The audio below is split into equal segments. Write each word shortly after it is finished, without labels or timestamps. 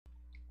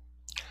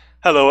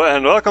Hello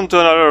and welcome to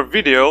another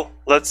video.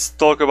 Let's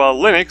talk about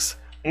Linux,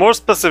 more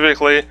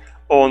specifically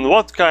on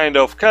what kind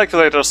of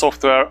calculator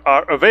software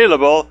are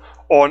available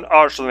on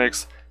Arch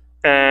Linux.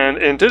 And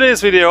in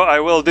today's video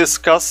I will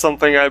discuss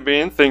something I've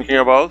been thinking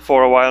about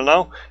for a while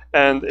now,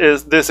 and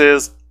this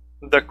is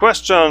the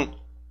question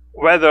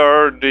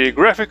whether the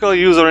graphical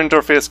user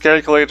interface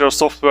calculator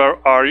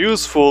software are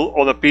useful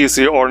on a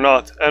PC or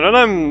not. And when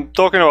I'm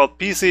talking about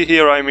PC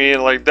here, I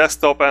mean like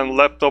desktop and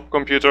laptop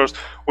computers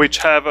which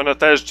have an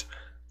attached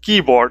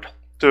keyboard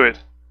to it.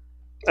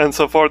 And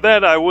so for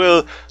that I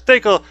will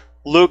take a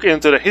look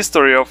into the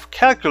history of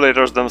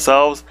calculators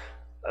themselves.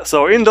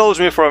 So indulge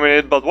me for a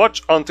minute, but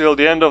watch until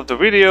the end of the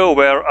video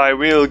where I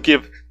will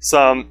give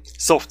some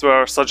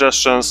software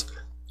suggestions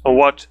on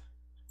what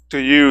to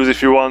use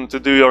if you want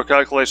to do your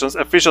calculations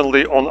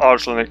efficiently on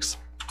Arch Linux.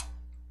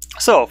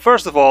 So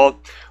first of all,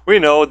 we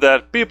know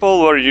that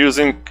people were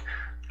using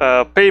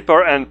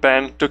paper and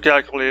pen to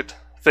calculate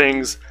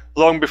things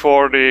long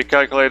before the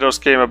calculators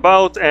came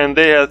about, and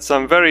they had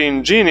some very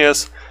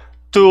ingenious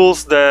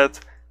tools that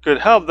could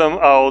help them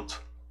out,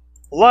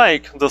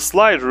 like the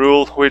slide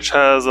rule, which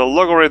has a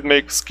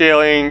logarithmic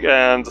scaling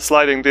and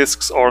sliding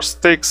disks or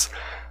sticks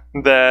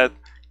that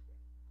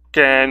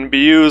can be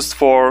used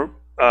for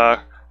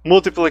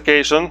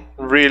multiplication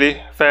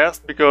really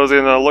fast, because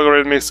in a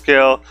logarithmic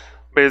scale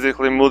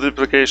basically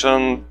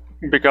multiplication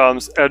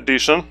becomes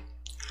addition,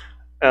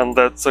 and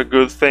that's a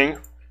good thing.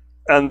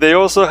 And they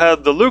also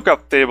had the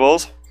lookup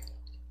tables,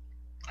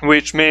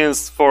 which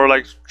means for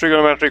like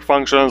trigonometric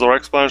functions or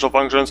exponential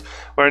functions,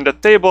 where in the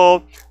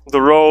table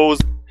the rows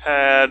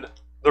had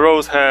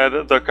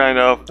the kind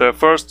of the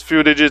first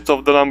few digits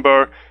of the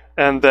number,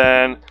 and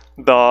then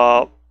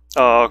the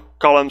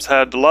columns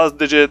had the last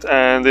digit,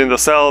 and in the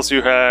cells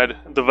you had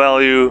the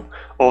value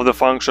of the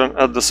function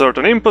at the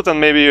certain input, and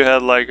maybe you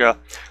had like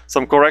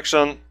some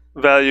correction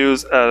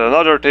values at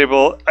another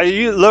table.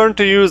 I learned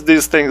to use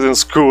these things in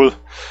school,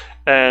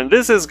 and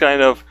this is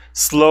kind of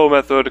slow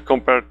method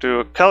compared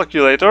to a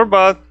calculator,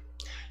 but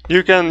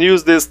you can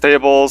use these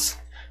tables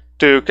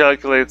to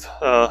calculate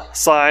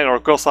sine or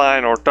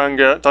cosine or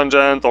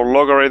tangent or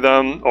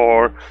logarithm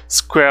or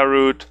square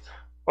root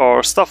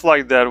or stuff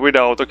like that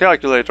without a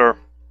calculator.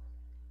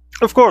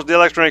 Of course, the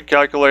electronic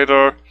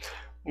calculator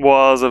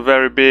was a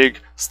very big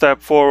step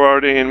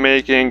forward in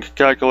making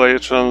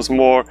calculations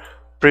more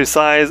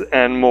precise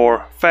and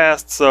more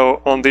fast.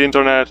 So on the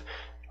internet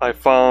I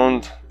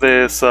found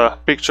this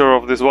picture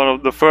of this one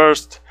of the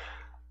first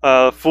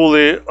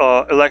fully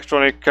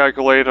electronic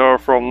calculator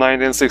from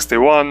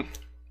 1961,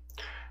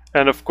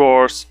 and of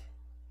course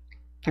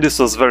this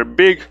was very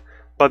big,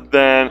 but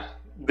then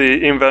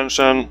the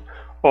invention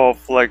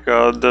of like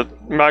the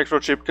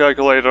microchip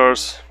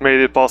calculators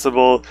made it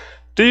possible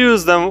to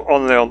use them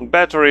only on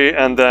battery.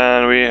 And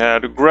then we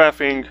had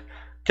graphing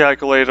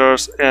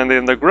calculators, and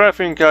in the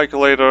graphing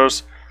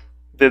calculators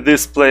the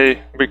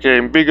display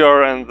became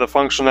bigger and the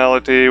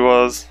functionality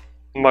was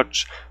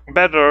much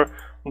better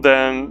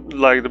than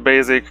like the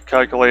basic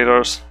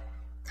calculators.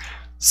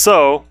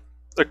 So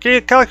the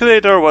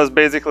calculator was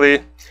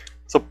basically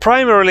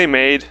primarily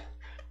made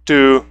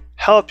to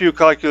help you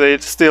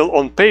calculate still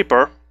on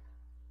paper.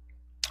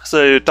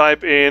 So you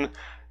type in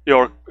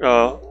your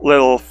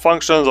little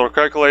functions or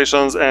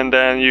calculations, and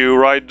then you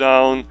write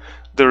down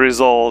the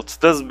result.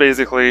 That's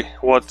basically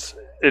what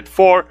it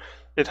for.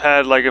 It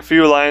had like a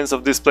few lines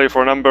of display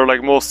for number,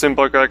 like most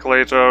simple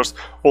calculators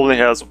only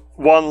has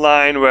one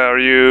line where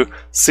you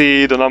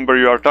see the number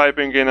you are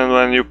typing in, and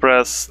when you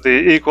press the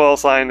equal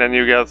sign then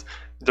you get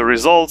the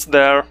results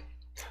there. A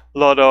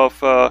lot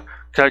of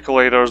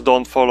calculators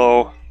don't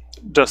follow,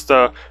 just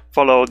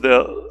follow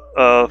the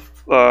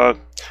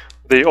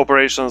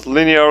operations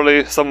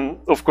linearly. Some,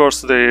 of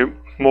course, the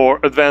more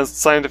advanced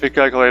scientific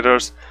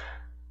calculators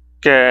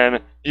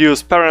can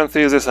use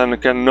parentheses and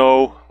can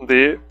know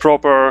the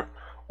proper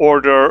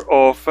order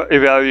of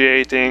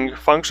evaluating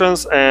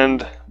functions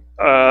and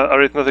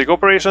arithmetic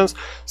operations.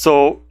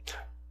 So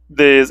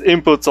these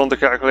inputs on the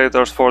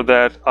calculators for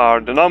that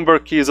are the number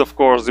keys, of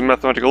course, the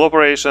mathematical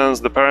operations,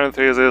 the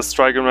parentheses,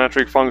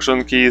 trigonometric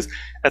function keys,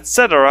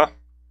 etc.,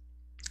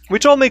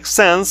 which all makes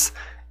sense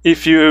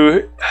if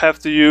you have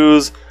to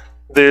use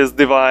this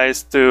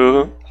device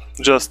to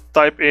just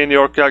type in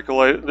your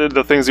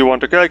the things you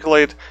want to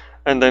calculate,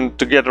 and then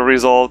to get a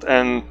result,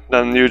 and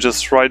then you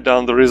just write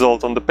down the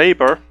result on the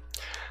paper.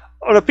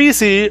 On a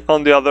PC,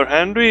 on the other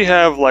hand, we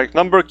have like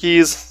number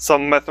keys,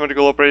 some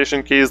mathematical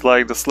operation keys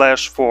like the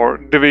slash for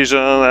division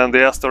and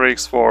the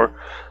asterisk for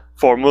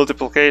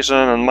multiplication,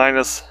 and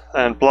minus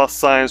and plus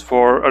signs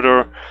for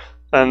other,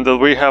 and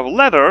we have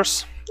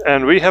letters,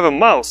 and we have a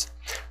mouse.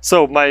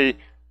 So my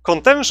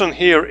contention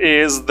here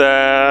is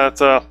that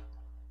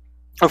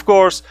of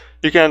course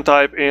you can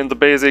type in the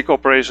basic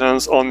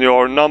operations on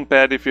your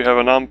numpad if you have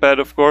a numpad,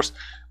 of course,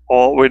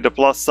 or with the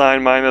plus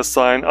sign, minus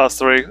sign,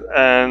 asterisk,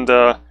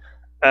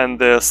 and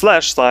the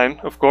slash sign,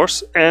 of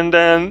course. And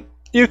then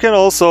you can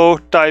also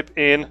type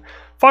in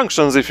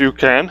functions if you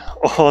can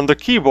on the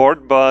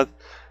keyboard, but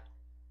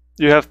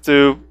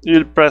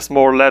you press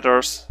more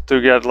letters to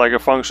get like a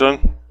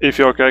function. if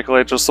your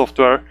calculator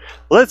software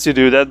lets you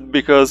do that,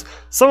 because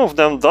some of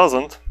them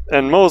doesn't,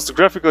 and most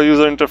graphical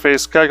user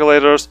interface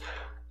calculators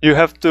you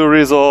have to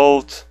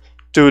result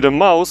to the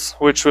mouse,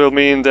 which will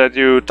mean that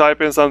you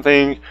type in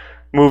something,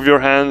 move your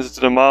hand to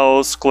the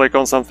mouse, click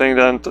on something,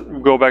 then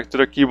go back to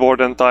the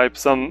keyboard and type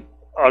some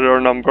other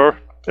number,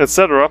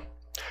 etc.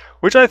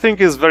 Which I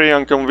think is very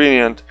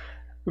inconvenient,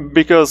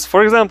 because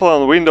for example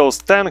on Windows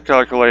 10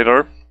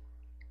 calculator,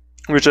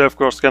 which I of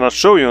course cannot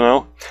show you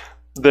now,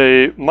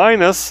 the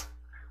minus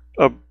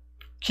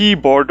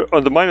keyboard,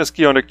 or the minus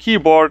key on the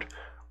keyboard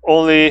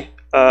only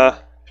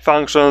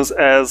functions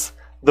as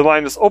the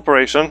minus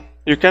operation.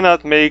 You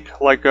cannot make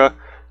like a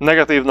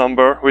negative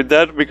number with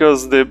that,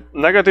 because the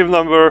negative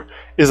number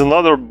is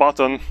another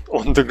button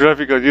on the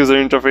graphical user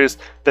interface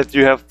that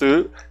you have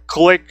to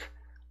click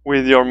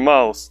with your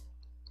mouse,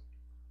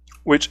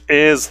 which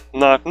is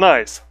not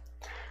nice.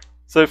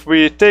 So if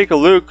we take a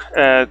look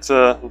at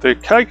the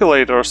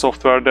calculator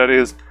software that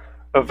is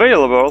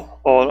available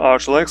on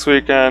Arch Linux,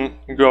 we can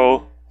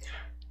go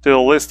to the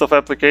list of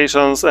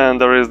applications,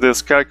 and there is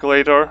this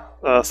calculator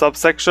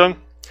subsection,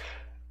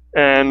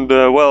 and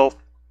well,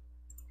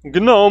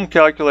 GNOME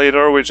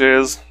calculator, which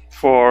is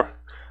for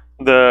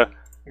the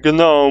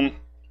GNOME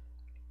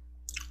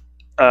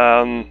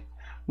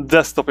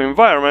desktop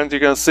environment.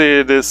 You can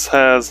see this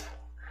has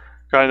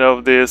kind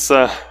of this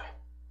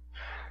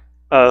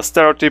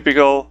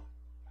stereotypical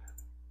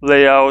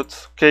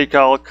layout,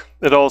 kcalc.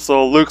 It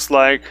also looks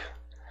like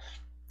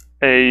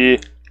a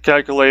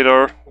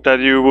calculator that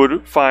you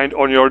would find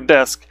on your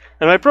desk.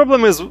 And my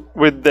problem is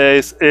with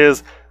this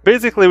is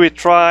basically we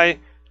try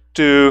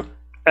to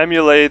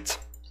emulate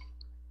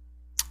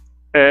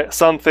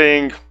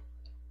something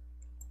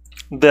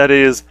that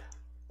is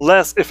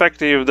less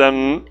effective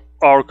than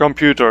our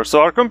computer.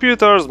 So our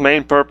computer's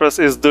main purpose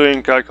is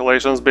doing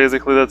calculations.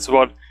 Basically that's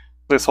what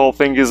this whole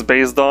thing is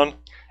based on.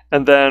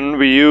 And then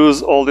we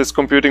use all this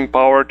computing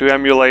power to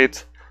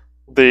emulate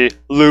the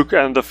look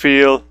and the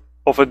feel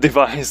of a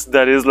device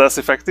that is less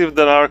effective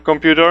than our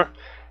computer.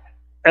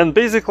 And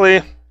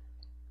basically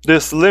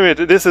this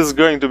is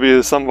going to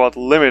be somewhat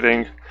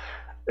limiting,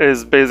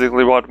 is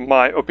basically what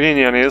my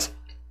opinion is.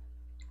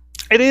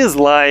 It is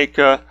like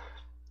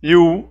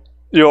you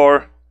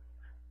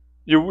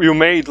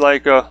made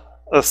like a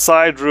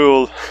side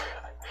rule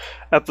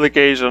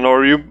application,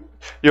 or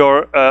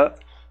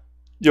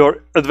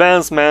your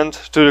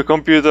advancement to the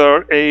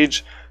computer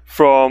age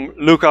from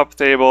lookup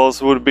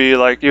tables would be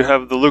like you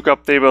have the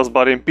lookup tables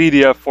but in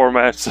PDF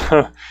format.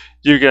 So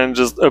you can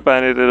just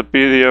open it in a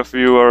PDF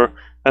viewer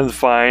and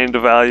find the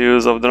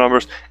values of the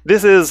numbers.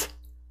 This is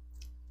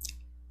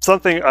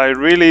something I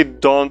really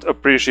don't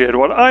appreciate.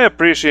 What I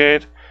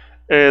appreciate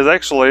is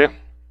actually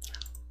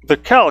the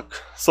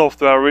calc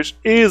software, which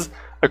is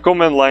a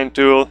command line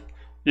tool.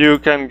 You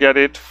can get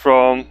it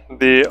from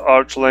the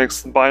Arch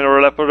Linux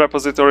binary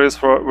repositories,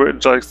 for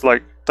which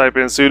like type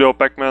in sudo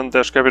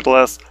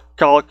pacman-s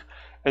calc,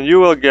 and you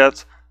will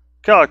get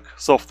calc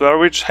software,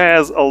 which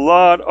has a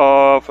lot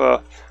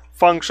of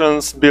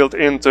functions built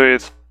into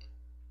it.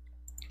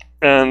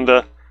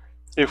 And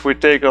if we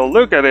take a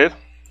look at it,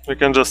 we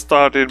can just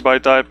start it by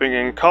typing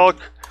in calc,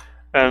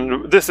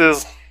 and this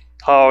is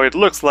how it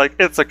looks like.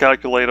 It's a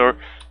calculator.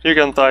 You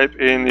can type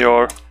in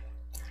your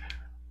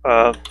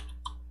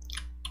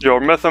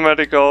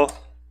mathematical,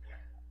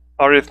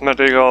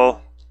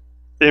 arithmetical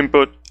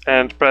input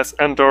and press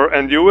enter,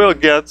 and you will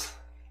get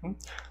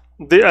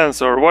the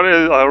answer. What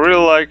I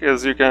really like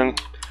is you can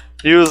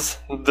use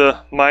the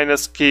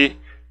minus key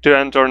to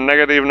enter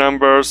negative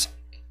numbers.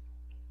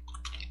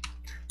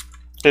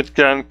 It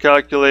can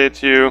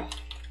calculate you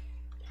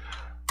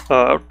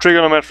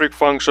trigonometric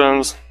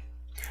functions.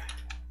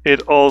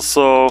 It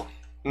also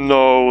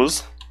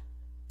knows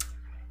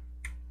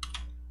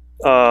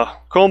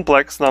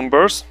complex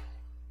numbers,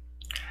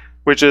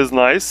 which is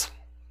nice.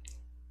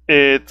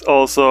 It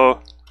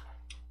also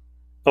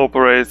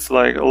operates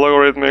like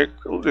logarithmic.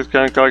 It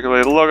can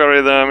calculate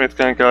logarithm. It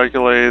can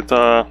calculate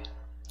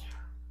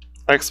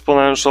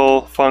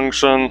exponential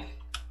function.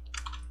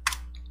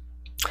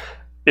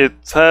 It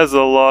has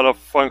a lot of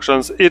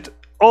functions. It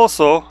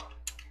also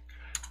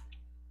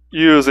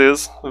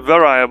uses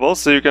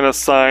variables, so you can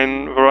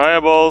assign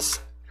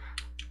variables,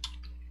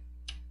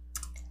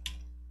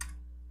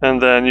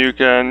 and then you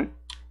can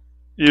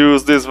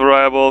use these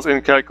variables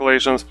in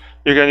calculations.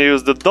 You can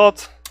use the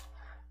dot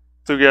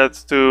to get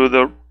to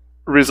the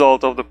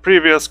result of the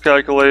previous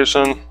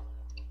calculation,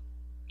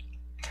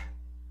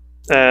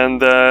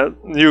 and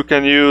you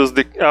can use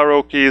the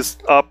arrow keys,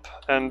 up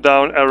and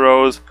down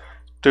arrows,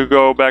 to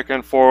go back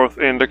and forth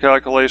in the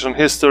calculation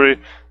history.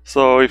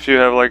 So if you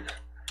have like,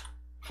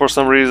 for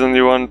some reason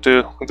you want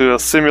to do a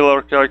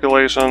similar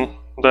calculation,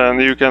 then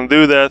you can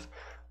do that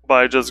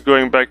by just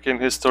going back in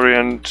history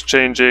and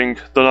changing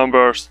the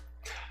numbers.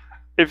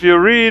 If you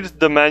read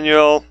the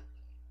manual,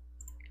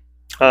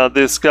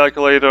 this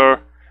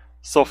calculator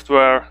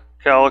software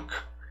calc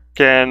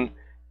can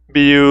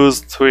be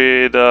used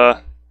with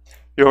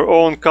your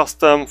own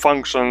custom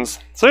functions.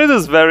 So it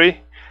is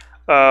very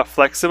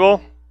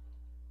flexible.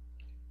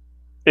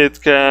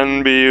 It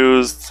can be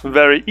used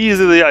very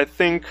easily. I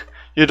think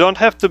you don't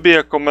have to be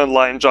a command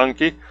line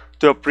junkie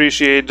to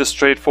appreciate the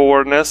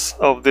straightforwardness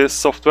of this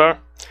software,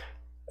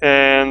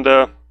 and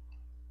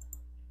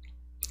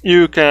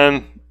you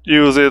can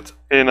use it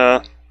in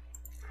a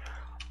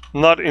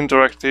not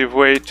interactive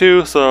way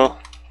too. So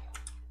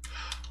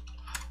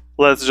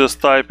let's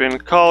just type in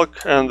calc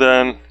and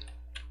then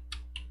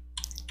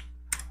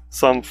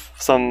some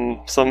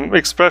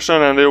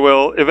expression, and it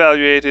will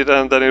evaluate it,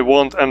 and then it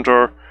won't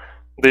enter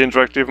the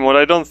interactive mode.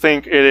 I don't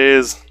think it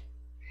is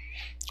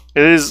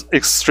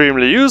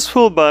extremely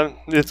useful, but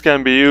it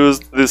can be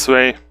used this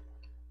way.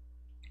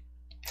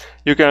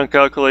 You can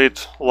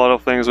calculate a lot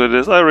of things with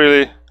this. I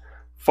really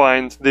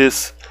find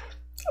this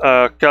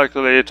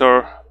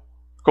calculator,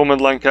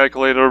 command line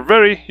calculator,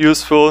 very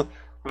useful,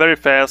 very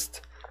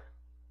fast,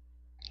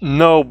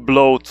 no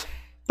bloat.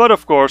 But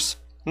of course,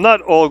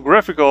 not all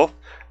graphical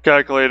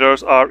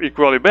calculators are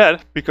equally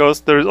bad,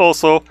 because there is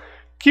also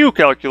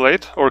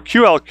QCalculate or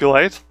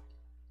QAlculate,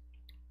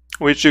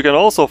 which you can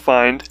also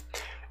find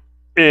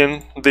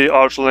in the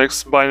Arch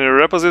Linux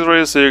binary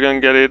repository. So you can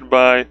get it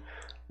by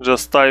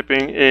just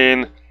typing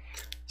in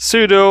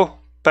sudo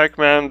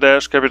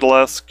pacman-s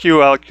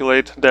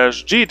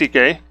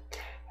QAlculate-gtk.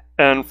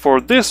 And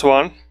for this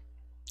one,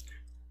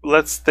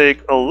 let's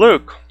take a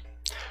look.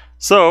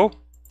 So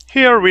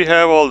here we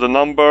have all the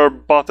number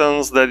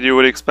buttons that you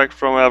would expect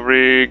from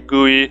every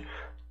GUI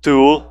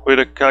tool with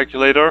a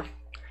calculator.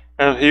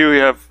 And here we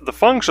have the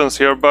functions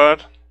here,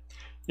 but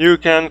you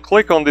can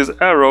click on these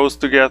arrows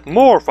to get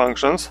more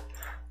functions,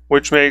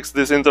 which makes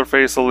this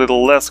interface a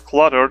little less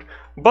cluttered.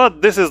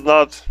 But this is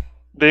not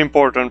the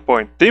important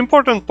point. The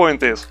important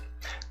point is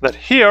that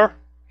here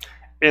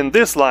in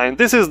this line,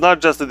 this is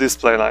not just a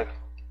display line.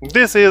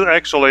 This is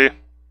actually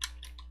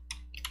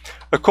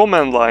a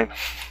command line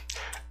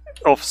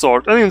of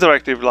sort, an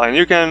interactive line.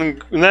 You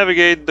can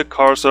navigate the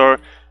cursor,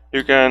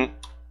 you can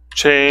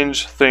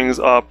change things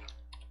up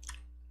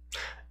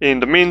in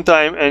the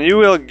meantime, and you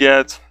will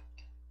get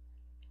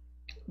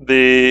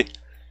the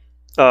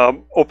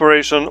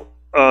operation,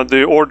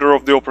 the order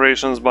of the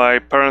operations by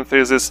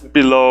parentheses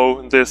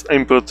below this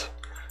input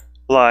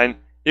line.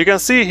 You can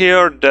see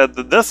here that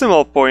the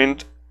decimal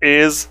point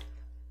is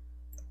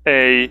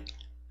a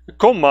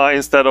comma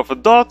instead of a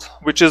dot,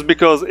 which is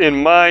because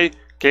in my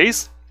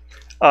case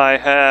I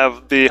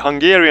have the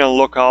Hungarian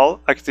locale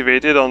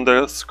activated on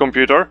this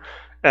computer,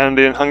 and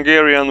in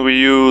Hungarian we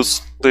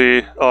use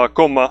the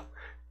comma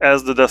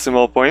as the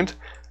decimal point.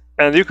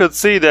 And you could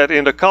see that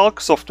in the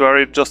calc software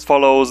it just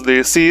follows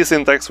the C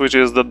syntax, which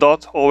is the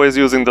dot, always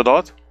using the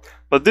dot.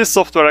 But this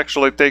software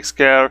actually takes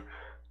care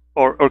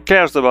or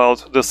cares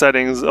about the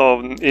settings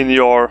in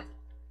your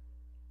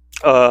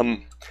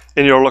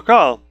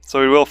locale.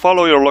 So it will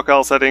follow your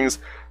locale settings.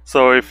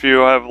 So if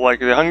you have like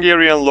the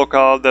Hungarian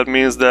locale, that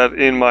means that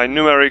in my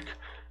numeric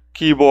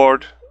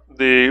keyboard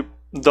the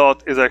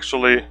dot is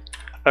actually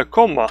a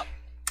comma.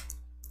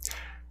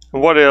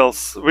 What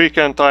else? We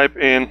can type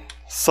in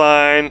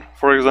sine,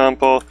 for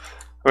example.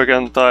 We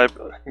can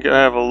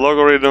have a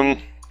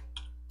logarithm,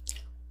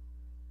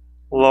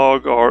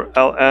 log or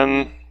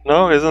ln.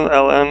 No, isn't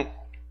ln?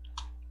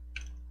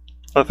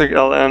 I think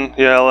ln,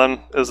 yeah,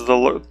 ln is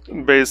the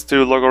base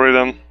 2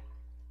 logarithm.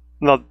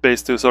 Not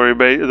base 2, sorry,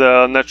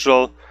 the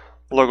natural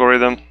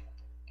logarithm.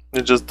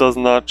 It just does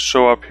not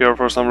show up here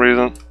for some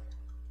reason.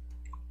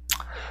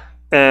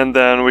 And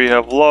then we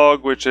have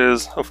log, which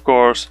is of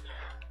course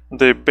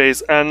the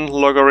base n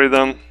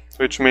logarithm,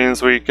 which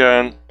means we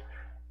can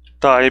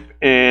type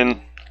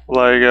in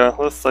like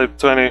let's type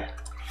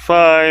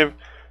 25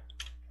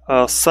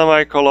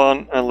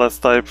 semicolon, and let's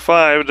type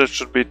 5. That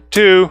should be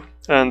 2,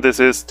 and this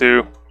is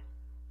 2.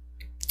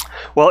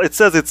 Well, it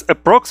says it's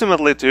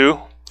approximately 2,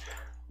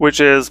 which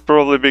is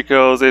probably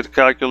because it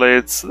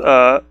calculates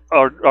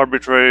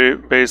arbitrary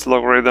base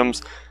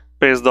logarithms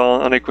based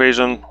on an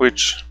equation,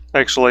 which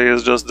actually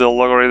is just the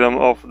logarithm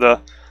of the...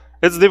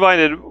 It's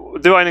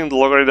dividing the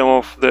logarithm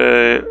of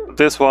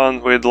this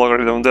one with the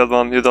logarithm of that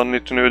one. You don't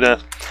need to know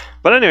that.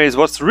 But anyways,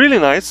 what's really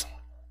nice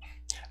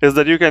is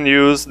that you can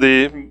use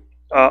the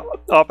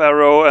up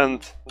arrow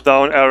and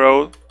down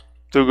arrow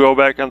to go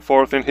back and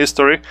forth in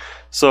history.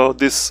 So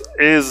this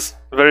is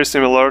very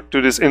similar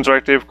to this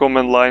interactive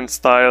command line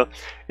style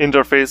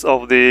interface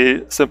of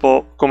the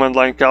simple command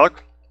line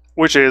calc,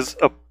 which is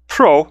a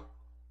pro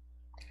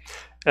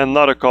and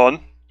not a con.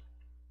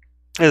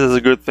 This is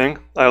a good thing.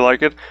 I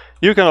like it.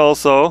 You can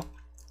also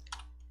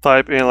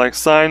type in like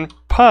sine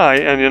pi,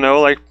 and you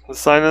know, like the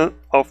sine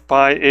of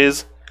pi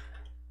is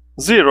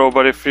 0,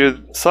 but if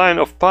you sine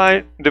of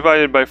pi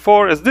divided by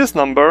 4 is this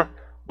number.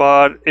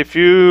 But if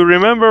you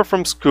remember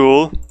from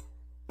school,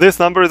 this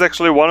number is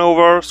actually 1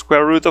 over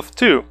square root of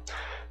 2.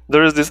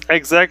 There is this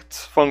exact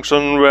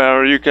function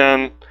where you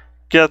can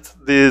get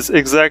these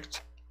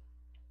exact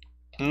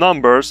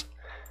numbers.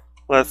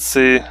 Let's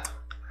see.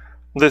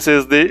 This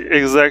is the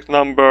exact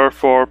number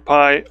for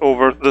pi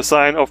over the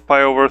sine of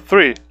pi over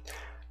 3.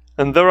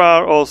 And there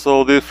are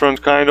also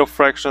different kind of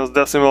fractions,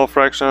 decimal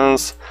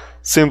fractions,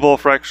 simple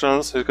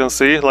fractions. You can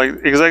see like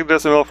exact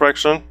decimal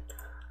fraction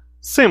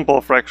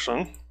simple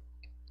fraction.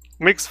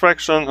 Mixed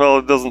fraction, well,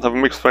 it doesn't have a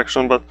mixed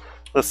fraction, but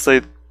let's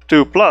say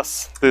 2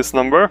 plus this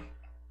number.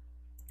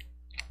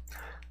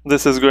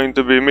 This is going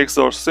to be mixed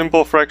or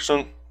simple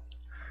fraction.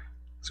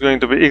 It's going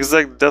to be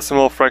exact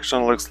decimal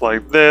fraction, looks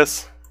like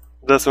this.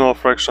 Decimal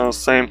fraction,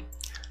 same.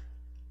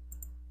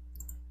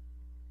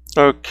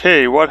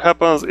 Okay, what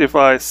happens if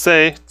I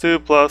say 2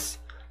 plus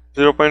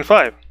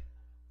 0.5?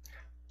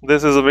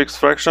 This is a mixed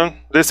fraction.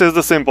 This is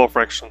the simple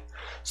fraction.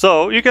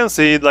 So you can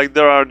see like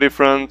there are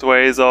different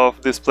ways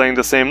of displaying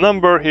the same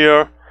number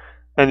here,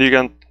 and you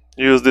can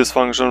use this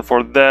function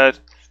for that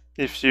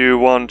if you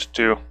want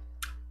to.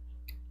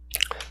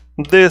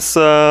 This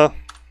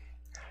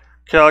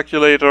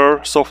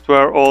calculator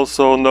software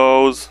also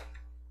knows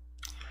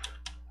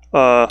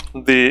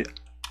the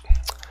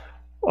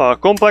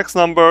complex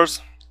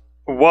numbers.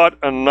 What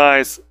a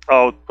nice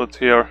output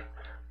here.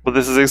 But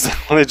this is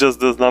exactly just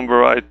this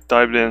number I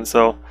typed in,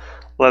 so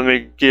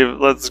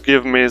let's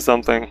give me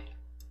something.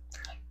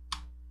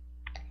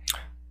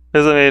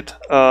 Isn't it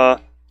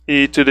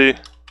e to the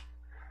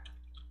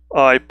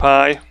I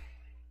pi?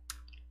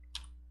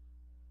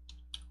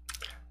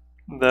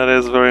 That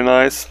is very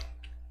nice.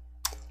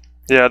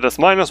 Yeah, that's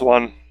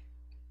 -1.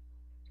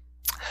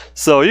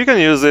 So you can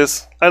use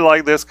this. I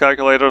like this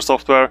calculator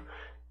software,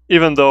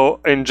 even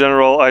though in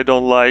general I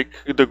don't like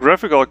the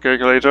graphical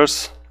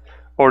calculators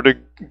or the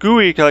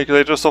GUI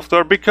calculator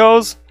software,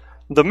 because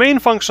the main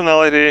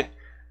functionality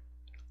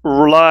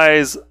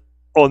relies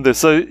on this.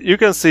 So you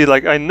can see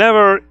like I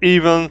never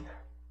even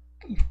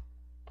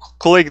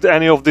clicked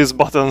any of these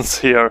buttons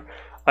here.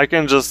 I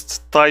can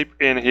just type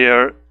in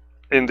here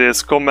in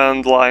this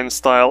command line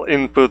style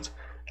input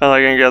and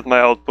I can get my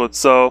output.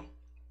 So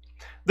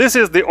this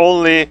is the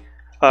only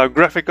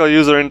graphical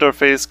user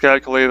interface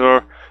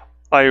calculator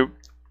I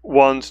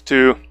want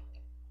to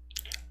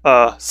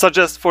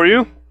suggest for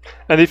you.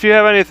 And if you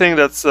have anything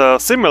that's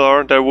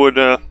similar that would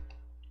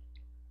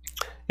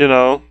you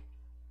know,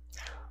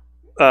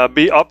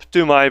 be up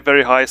to my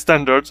very high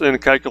standards in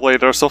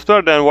calculator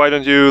software, then why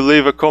don't you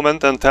leave a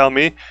comment and tell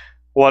me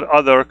what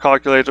other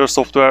calculator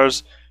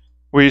softwares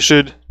we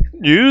should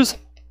use.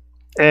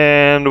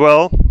 And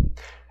well,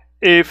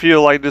 if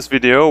you like this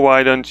video,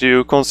 why don't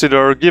you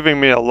consider giving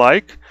me a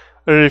like.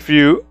 And if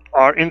you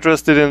are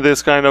interested in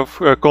this kind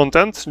of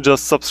content,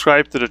 just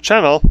subscribe to the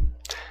channel,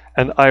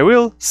 and I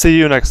will see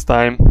you next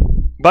time.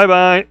 Bye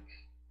bye!